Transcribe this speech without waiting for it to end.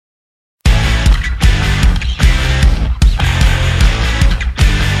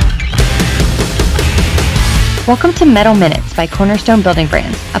Welcome to Metal Minutes by Cornerstone Building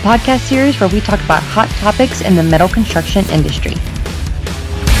Brands, a podcast series where we talk about hot topics in the metal construction industry.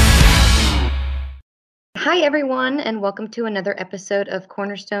 Hi, everyone, and welcome to another episode of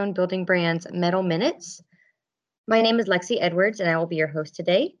Cornerstone Building Brands Metal Minutes. My name is Lexi Edwards, and I will be your host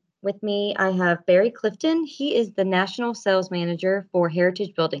today. With me, I have Barry Clifton. He is the National Sales Manager for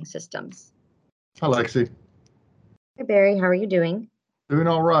Heritage Building Systems. Hi, Lexi. Hi, Barry. How are you doing? Doing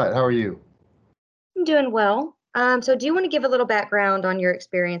all right. How are you? I'm doing well. So do you want to give a little background on your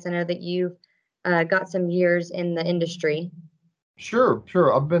experience? I know that you've got some years in the industry. Sure.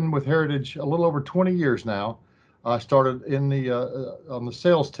 I've been with Heritage a little over 20 years now. I started in the on the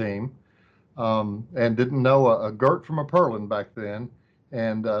sales team and didn't know a Gert from a Perlin back then.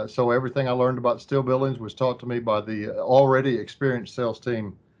 And so everything I learned about steel buildings was taught to me by the already experienced sales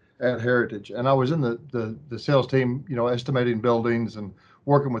team at Heritage. And I was in the sales team, estimating buildings and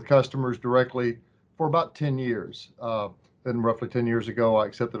working with customers directly for about 10 years. Then roughly 10 years ago, I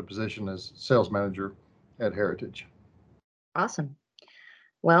accepted a position as sales manager at Heritage. Awesome.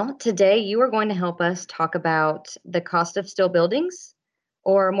 Well, today you are going to help us talk about the cost of steel buildings,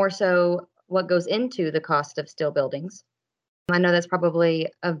 or more so, what goes into the cost of steel buildings. I know that's probably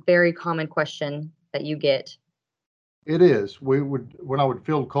a very common question that you get. It is. When I would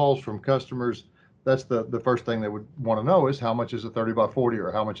field calls from customers, that's the first thing they would want to know is how much is a 30 by 40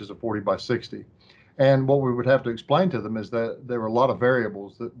 or how much is a 40 by 60. And what we would have to explain to them is that there were a lot of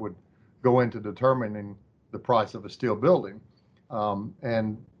variables that would go into determining the price of a steel building.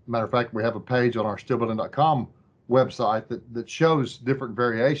 And matter of fact, we have a page on our steelbuilding.com website that shows different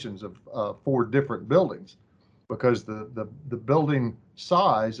variations of 4 different buildings, because the building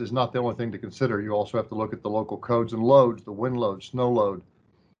size is not the only thing to consider. You also have to look at the local codes and loads, the wind load, snow load,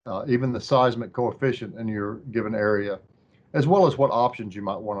 even the seismic coefficient in your given area, as well as what options you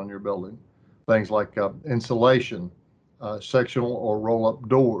might want on your building. Things like insulation, sectional or roll-up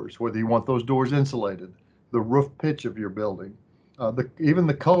doors, whether you want those doors insulated, the roof pitch of your building, even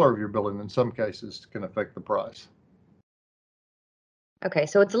the color of your building in some cases can affect the price. Okay,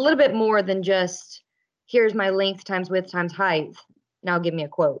 so it's a little bit more than just, here's my length times width times height. Now give me a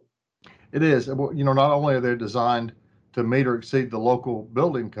quote. It is. Not only are they designed to meet or exceed the local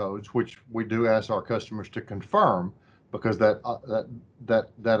building codes, which we do ask our customers to confirm, because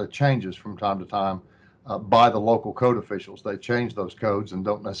that changes from time to time by the local code officials. They change those codes and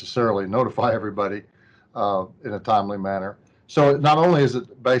don't necessarily notify everybody in a timely manner. So not only is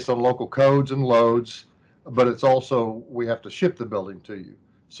it based on local codes and loads, but it's also, we have to ship the building to you.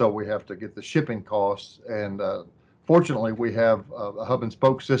 So we have to get the shipping costs. And fortunately, we have a hub and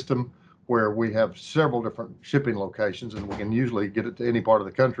spoke system where we have several different shipping locations, and we can usually get it to any part of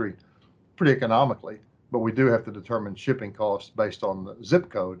the country pretty economically. But we do have to determine shipping costs based on the zip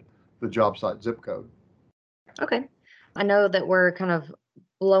code, the job site zip code. Okay. I know that we're kind of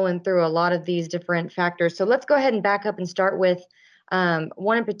blowing through a lot of these different factors. So let's go ahead and back up and start with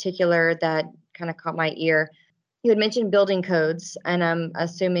one in particular that kind of caught my ear. You had mentioned building codes, and I'm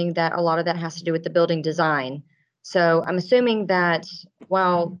assuming that a lot of that has to do with the building design. So I'm assuming that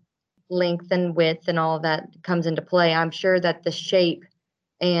while length and width and all of that comes into play, I'm sure that the shape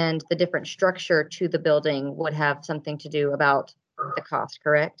and the different structure to the building would have something to do about the cost,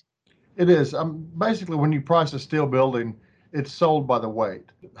 correct? It is. Basically, when you price a steel building, it's sold by the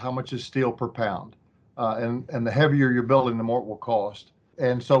weight. How much is steel per pound? And the heavier your building, the more it will cost.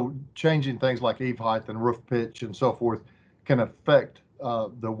 And so changing things like eave height and roof pitch and so forth can affect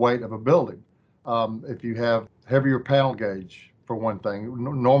the weight of a building. If you have heavier panel gauge, for one thing,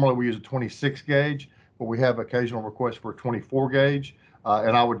 normally we use a 26 gauge, but we have occasional requests for a 24 gauge.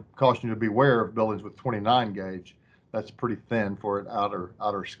 And I would caution you to beware of buildings with 29 gauge. That's pretty thin for an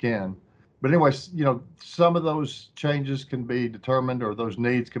outer skin. But anyways, some of those changes can be determined, or those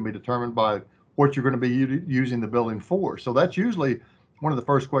needs can be determined by what you're going to be using the building for. So that's usually one of the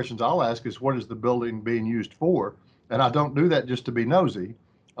first questions I'll ask is, what is the building being used for? And I don't do that just to be nosy.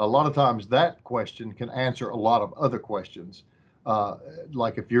 A lot of times that question can answer a lot of other questions.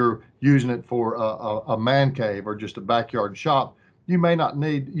 Like if you're using it for a man cave or just a backyard shop, you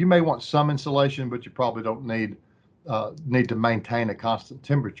may want some insulation, but you probably don't need to maintain a constant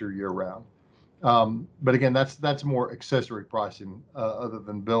temperature year round. But again, that's more accessory pricing other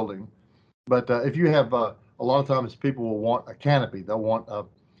than building. But if you have a lot of times people will want a canopy. They'll want a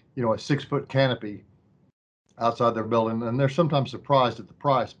 6-foot canopy outside their building, and they're sometimes surprised at the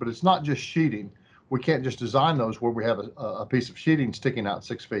price. But it's not just sheeting. We can't just design those where we have a piece of sheeting sticking out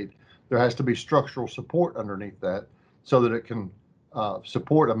 6 feet. There has to be structural support underneath that so that it can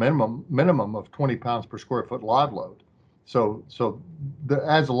support a minimum of 20 pounds per square foot live load. So that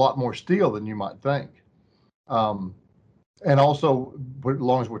adds a lot more steel than you might think. Um, and also, as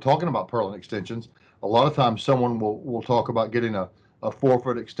long as we're talking about purlin extensions, a lot of times someone will talk about getting a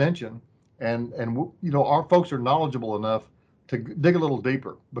 4-foot extension, and our folks are knowledgeable enough to dig a little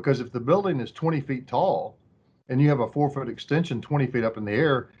deeper, because if the building is 20 feet tall and you have a 4-foot extension 20 feet up in the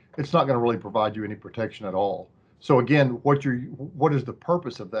air, it's not going to really provide you any protection at all. So again, what is the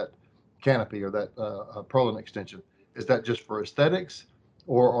purpose of that canopy or that purlin extension? Is that just for aesthetics,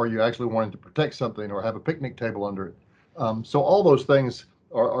 or are you actually wanting to protect something or have a picnic table under it? So all those things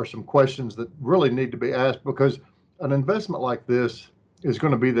are some questions that really need to be asked, because an investment like this is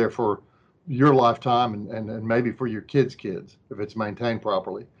going to be there for your lifetime, and maybe for your kids' kids if it's maintained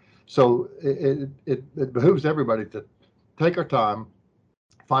properly. So it behooves everybody to take our time,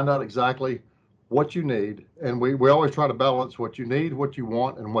 find out exactly what you need, and we always try to balance what you need, what you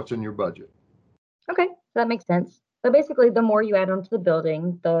want, and what's in your budget. Okay, that makes sense. So basically, the more you add onto the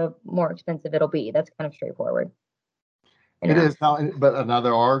building, the more expensive it'll be. That's kind of straightforward It enough. is now, but now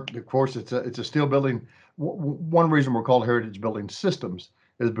there are, of course, it's a steel building. One reason we're called Heritage Building Systems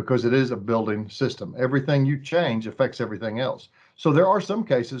is because it is a building system. Everything you change affects everything else. So there are some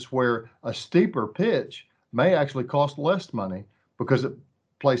cases where a steeper pitch may actually cost less money because it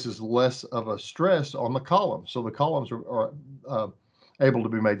places less of a stress on the columns. So the columns are able to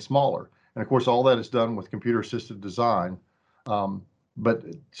be made smaller. And of course, all that is done with computer assisted design. Um, but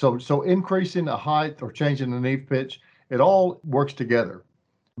so increasing the height or changing the nave pitch, it all works together.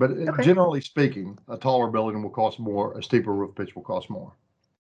 But Okay, generally speaking, a taller building will cost more, a steeper roof pitch will cost more.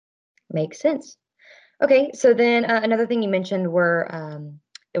 makes sense. Okay, so then another thing you mentioned were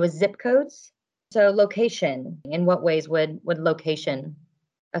it was zip codes. So location. In what ways would location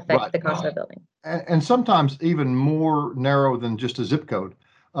affect Right. the cost of a building? And sometimes even more narrow than just a zip code.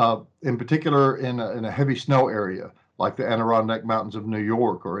 In particular, in a heavy snow area like the Adirondack Mountains of New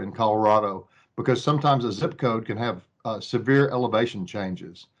York or in Colorado, because sometimes a zip code can have severe elevation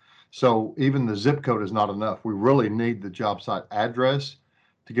changes. So even the zip code is not enough. We really need the job site address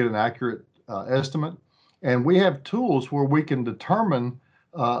to get an accurate estimate. And we have tools where we can determine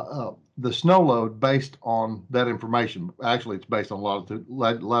the snow load based on that information. Actually, it's based on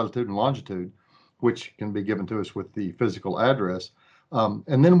latitude and longitude, which can be given to us with the physical address.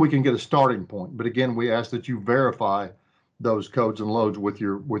 And then we can get a starting point. But again, we ask that you verify those codes and loads with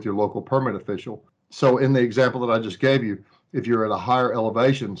your local permit official. So in the example that I just gave you, if you're at a higher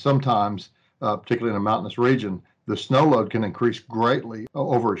elevation, sometimes, particularly in a mountainous region, the snow load can increase greatly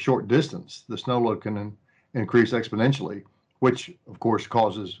over a short distance. The snow load can increase exponentially, which of course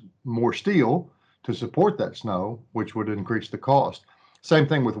causes more steel to support that snow, which would increase the cost. Same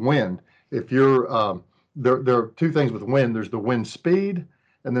thing with wind. If you're there are two things with wind. There's the wind speed,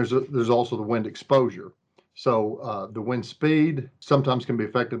 and there's also the wind exposure. So the wind speed sometimes can be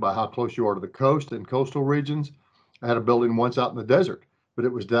affected by how close you are to the coast in coastal regions. I had a building once out in the desert, but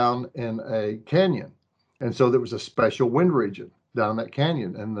it was down in a canyon, and so there was a special wind region down in that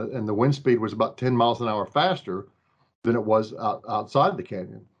canyon, and the wind speed was about 10 miles an hour faster than it was outside the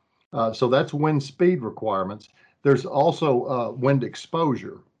canyon. So that's wind speed requirements. There's also wind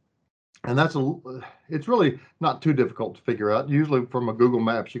exposure, and it's really not too difficult to figure out. Usually from a Google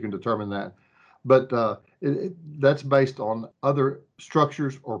Maps, you can determine that. But that's based on other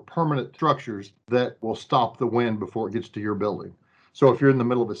structures or permanent structures that will stop the wind before it gets to your building. So if you're in the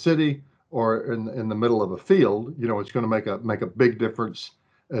middle of a city or in the middle of a field, it's going to make a big difference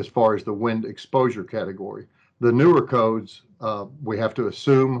as far as the wind exposure category. The newer codes, we have to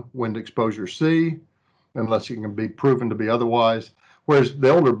assume wind exposure C, unless it can be proven to be otherwise. Whereas the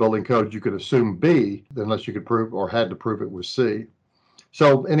older building codes, you could assume B, unless you could prove or had to prove it was C.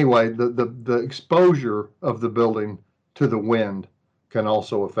 So anyway, the exposure of the building to the wind can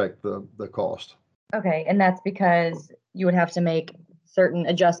also affect the cost. Okay, and that's because you would have to make certain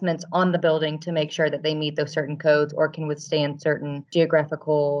adjustments on the building to make sure that they meet those certain codes or can withstand certain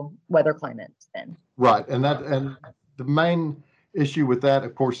geographical weather climates then. Right, and the main issue with that,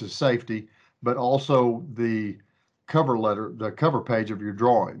 of course, is safety, but also the cover page of your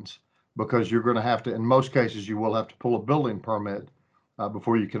drawings, because you're going to have to, in most cases, you will have to pull a building permit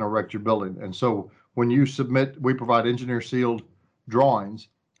before you can erect your building. And so when you submit, we provide engineer sealed drawings,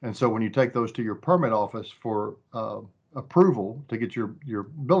 and so when you take those to your permit office for approval to get your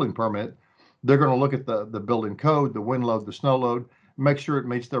building permit, they're going to look at the building code, the wind load, the snow load, make sure it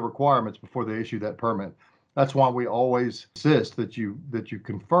meets their requirements before they issue that permit. That's why we always insist that you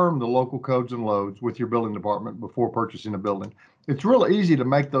confirm the local codes and loads with your building department before purchasing a building. It's real easy to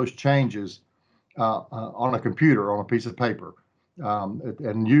make those changes on a computer, on a piece of paper,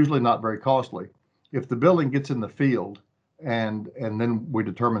 and usually not very costly. If the building gets in the field and then we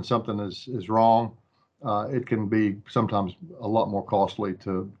determine something is wrong, it can be sometimes a lot more costly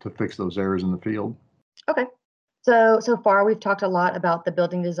to fix those errors in the field. Okay. So far we've talked a lot about the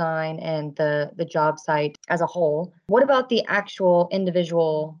building design and the job site as a whole. What about the actual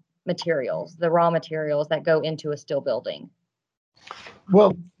individual materials, the raw materials that go into a steel building?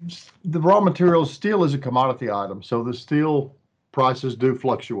 Well, the raw materials, steel is a commodity item, so the steel prices do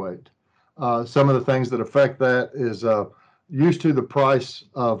fluctuate. Some of the things that affect that is used to the price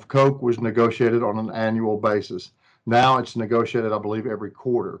of coke was negotiated on an annual basis. Now it's negotiated, I believe, every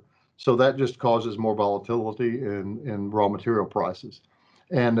quarter. So that just causes more volatility in raw material prices.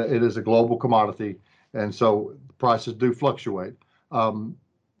 And it is a global commodity, and so prices do fluctuate. Um,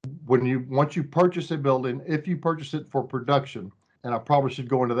 once you purchase a building, if you purchase it for production, and I probably should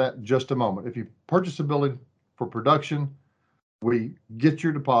go into that in just a moment. If you purchase a building for production, we get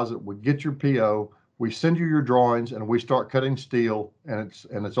your deposit, we get your PO, we send you your drawings, and we start cutting steel, and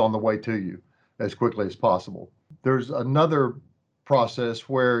it's on the way to you as quickly as possible. There's another process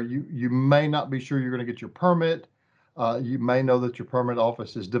where you may not be sure you're going to get your permit. You may know that your permit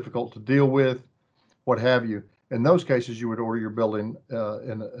office is difficult to deal with, what have you. In those cases, you would order your building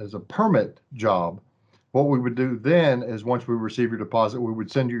as a permit job. What we would do then is once we receive your deposit, we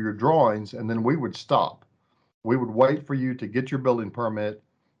would send you your drawings, and then we would stop. We would wait for you to get your building permit,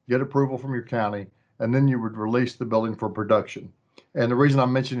 get approval from your county, and then you would release the building for production. And the reason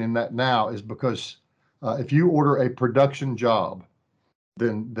I'm mentioning that now is because if you order a production job,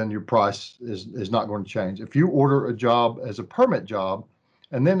 then your price is not going to change. If you order a job as a permit job,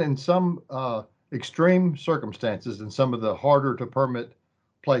 and then in some extreme circumstances, in some of the harder to permit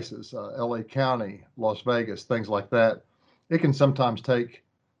places, LA County, Las Vegas, things like that, it can sometimes take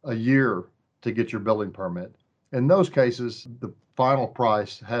a year to get your building permit. In those cases, the final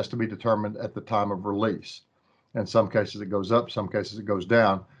price has to be determined at the time of release. In some cases, it goes up, some cases, it goes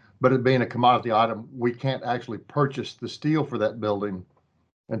down. But it being a commodity item, we can't actually purchase the steel for that building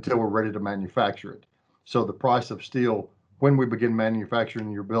until we're ready to manufacture it. So the price of steel, when we begin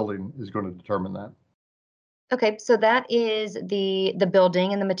manufacturing your building, is going to determine that. Okay, so that is the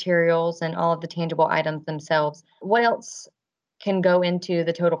building and the materials and all of the tangible items themselves. What else can go into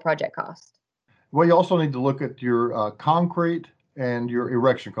the total project cost? Well, you also need to look at your concrete and your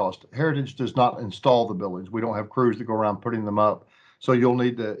erection cost. Heritage does not install the buildings. We don't have crews that go around putting them up. So you'll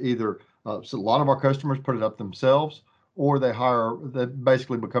need to either, so a lot of our customers put it up themselves, or they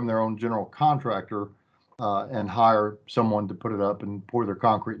basically become their own general contractor and hire someone to put it up and pour their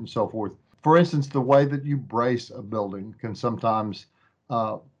concrete and so forth. For instance, the way that you brace a building can sometimes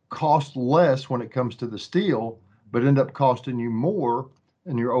cost less when it comes to the steel, but end up costing you more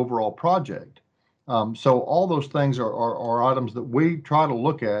in your overall project. So all those things are items that we try to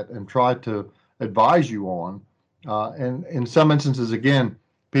look at and try to advise you on. And in some instances, again,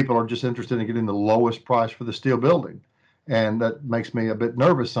 people are just interested in getting the lowest price for the steel building. And that makes me a bit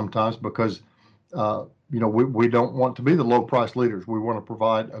nervous sometimes because we don't want to be the low price leaders. We want to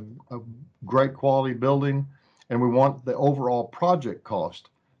provide a great quality building, and we want the overall project cost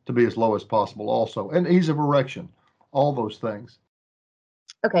to be as low as possible also, and ease of erection, all those things.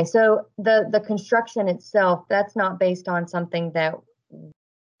 Okay, so the construction itself, that's not based on something that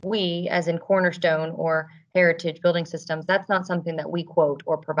we, as in Cornerstone or Heritage Building Systems, that's not something that we quote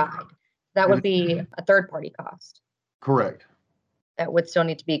or provide. That would be a third party cost. Correct. That would still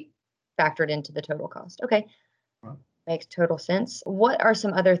need to be factored into the total cost. Okay. Right. Makes total sense. What are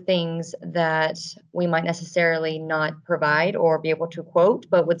some other things that we might necessarily not provide or be able to quote,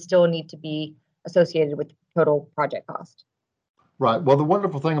 but would still need to be associated with total project cost? Right. Well, the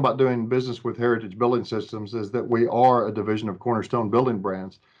wonderful thing about doing business with Heritage Building Systems is that we are a division of Cornerstone Building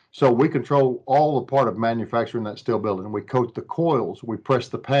Brands. So we control all the part of manufacturing that steel building. We coat the coils, we press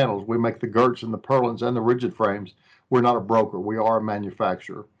the panels, we make the girts and the purlins and the rigid frames. We're not a broker. We are a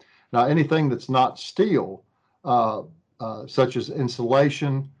manufacturer. Now, anything that's not steel, such as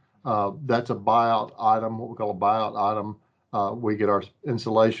insulation, that's a buyout item, what we call a buyout item. We get our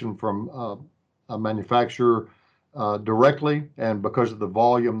insulation from a manufacturer directly, and because of the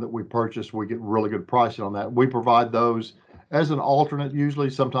volume that we purchase, we get really good pricing on that. We provide those as an alternate usually.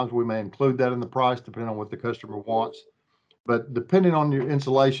 Sometimes we may include that in the price depending on what the customer wants. But depending on your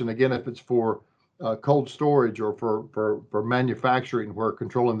insulation, again, if it's for cold storage or for manufacturing where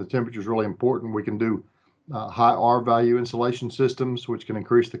controlling the temperature is really important, we can do high R value insulation systems, which can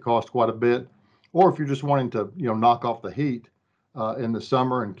increase the cost quite a bit. Or if you're just wanting to knock off the heat in the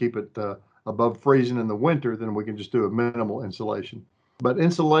summer and keep it above freezing in the winter, then we can just do a minimal insulation. But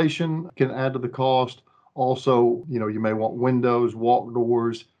insulation can add to the cost. Also, you may want windows, walk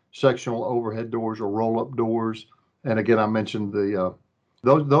doors, sectional overhead doors, or roll-up doors. And again, I mentioned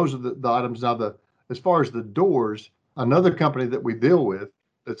those are the items. Now, As far as the doors, another company that we deal with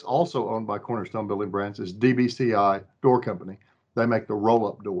that's also owned by Cornerstone Building Brands is DBCI Door Company. They make the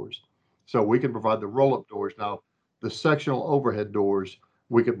roll-up doors. So we can provide the roll-up doors. Now, the sectional overhead doors,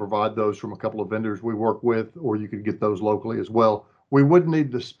 we could provide those from a couple of vendors we work with, or you could get those locally as well. We would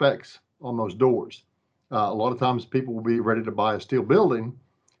need the specs on those doors. A lot of times people will be ready to buy a steel building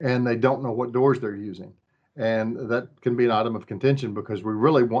and they don't know what doors they're using. And that can be an item of contention because we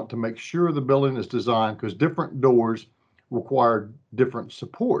really want to make sure the building is designed, because different doors require different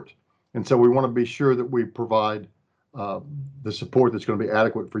support. And so we want to be sure that we provide the support that's going to be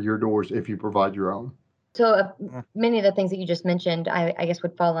adequate for your doors if you provide your own. So many of the things that you just mentioned, I guess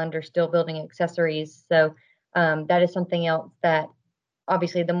would fall under steel building accessories. So that is something else that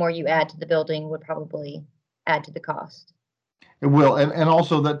obviously the more you add to the building would probably add to the cost. It will. And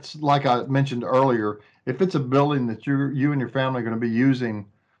also that's like I mentioned earlier, if it's a building that you and your family are going to be using,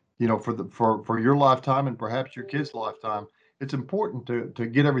 for your lifetime and perhaps your kids' lifetime, it's important to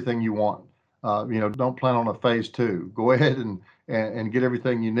get everything you want. Don't plan on a phase two. Go ahead and get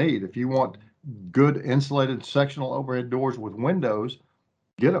everything you need. If you want good insulated sectional overhead doors with windows,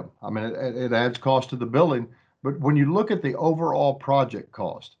 get them. I mean, it adds cost to the building, but when you look at the overall project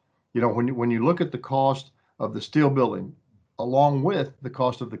cost, when you look at the cost of the steel building, along with the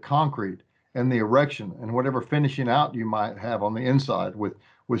cost of the concrete and the erection and whatever finishing out you might have on the inside with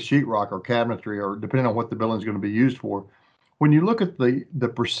sheetrock or cabinetry, or depending on what the building is going to be used for, when you look at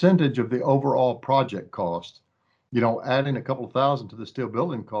the percentage of the overall project cost, adding a couple of thousand to the steel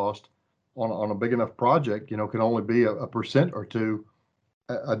building cost on a big enough project, can only be a percent or two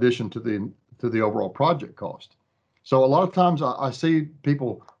addition to the overall project cost. So a lot of times I see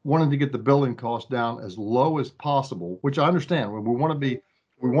people wanting to get the building cost down as low as possible, which I understand. We want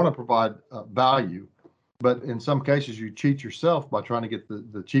to provide value, but in some cases you cheat yourself by trying to get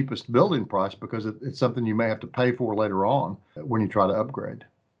the cheapest building price, because it's something you may have to pay for later on when you try to upgrade.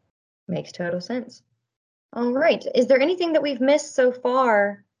 Makes total sense. All right. Is there anything that we've missed so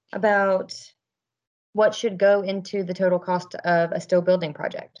far about what should go into the total cost of a steel building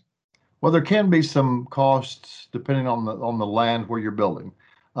project? Well, there can be some costs depending on the land where you're building.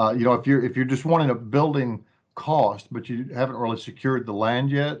 If you're just wanting a building cost, but you haven't really secured the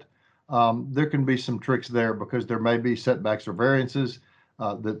land yet, there can be some tricks there, because there may be setbacks or variances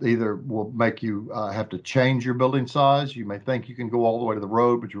that either will make you have to change your building size. You may think you can go all the way to the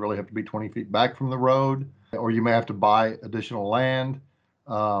road, but you really have to be 20 feet back from the road, or you may have to buy additional land.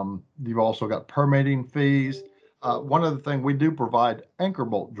 You've also got permitting fees. One other thing, we do provide anchor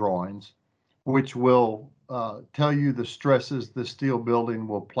bolt drawings, which will tell you the stresses the steel building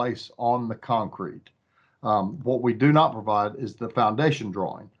will place on the concrete. What we do not provide is the foundation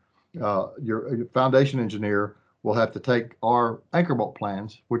drawing. Your foundation engineer will have to take our anchor bolt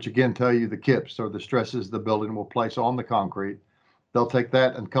plans, which again tell you the kips or the stresses the building will place on the concrete. They'll take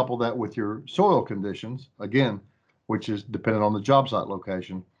that and couple that with your soil conditions, again, which is dependent on the job site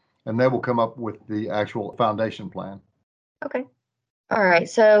location, and they will come up with the actual foundation plan. Okay. All right.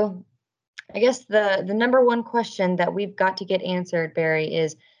 So I guess the number one question that we've got to get answered, Barry,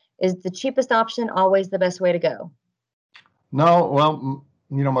 is the cheapest option always the best way to go? No, well,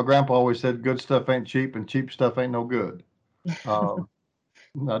 my grandpa always said good stuff ain't cheap and cheap stuff ain't no good. Now,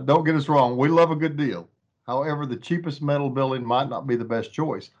 don't get us wrong. We love a good deal. However, the cheapest metal building might not be the best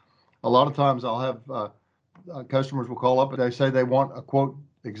choice. A lot of times I'll have customers will call up and they say they want a quote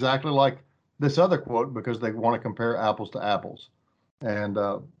exactly like this other quote because they want to compare apples to apples. And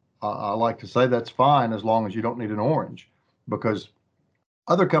I like to say that's fine as long as you don't need an orange, because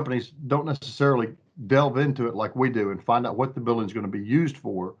other companies don't necessarily delve into it like we do and find out what the building is going to be used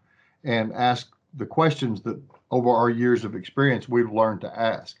for and ask the questions that over our years of experience we've learned to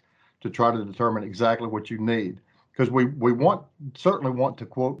ask to try to determine exactly what you need. Because we certainly want to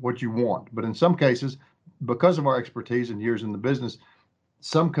quote what you want, but in some cases, because of our expertise and years in the business,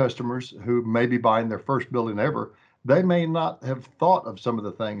 some customers who may be buying their first building ever, they may not have thought of some of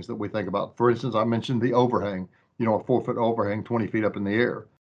the things that we think about. For instance, I mentioned the overhang, a 4-foot overhang 20 feet up in the air.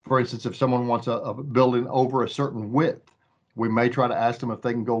 For instance, if someone wants a building over a certain width, we may try to ask them if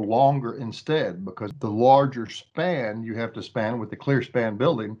they can go longer instead, because the larger span you have to span with the clear span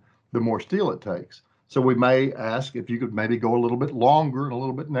building, the more steel it takes. So we may ask if you could maybe go a little bit longer and a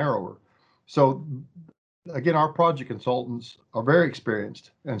little bit narrower. So again, our project consultants are very experienced,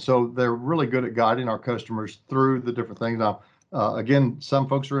 and so they're really good at guiding our customers through the different things. Now, again, some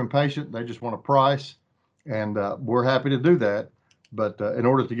folks are impatient. They just want a price, and we're happy to do that. But in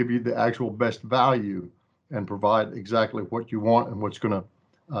order to give you the actual best value and provide exactly what you want and what's going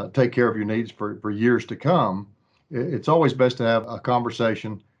to take care of your needs for years to come, it's always best to have a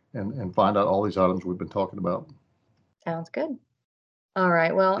conversation and find out all these items we've been talking about. Sounds good. All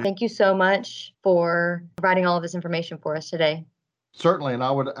right. Well, thank you so much for providing all of this information for us today. Certainly, and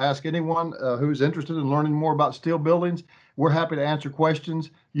I would ask anyone who's interested in learning more about steel buildings, we're happy to answer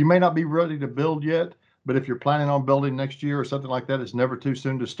questions. You may not be ready to build yet, but if you're planning on building next year or something like that, it's never too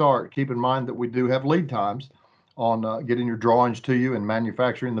soon to start. Keep in mind that we do have lead times on getting your drawings to you and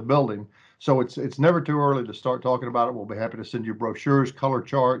manufacturing the building. So it's never too early to start talking about it. We'll be happy to send you brochures, color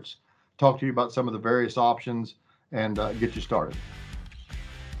charts, talk to you about some of the various options, and get you started.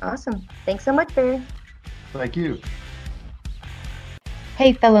 Awesome. Thanks so much, Barry. Thank you.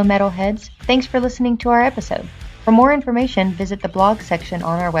 Hey, fellow metalheads. Thanks for listening to our episode. For more information, visit the blog section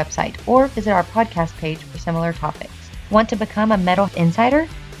on our website or visit our podcast page for similar topics. Want to become a metal insider?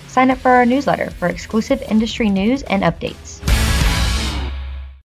 Sign up for our newsletter for exclusive industry news and updates.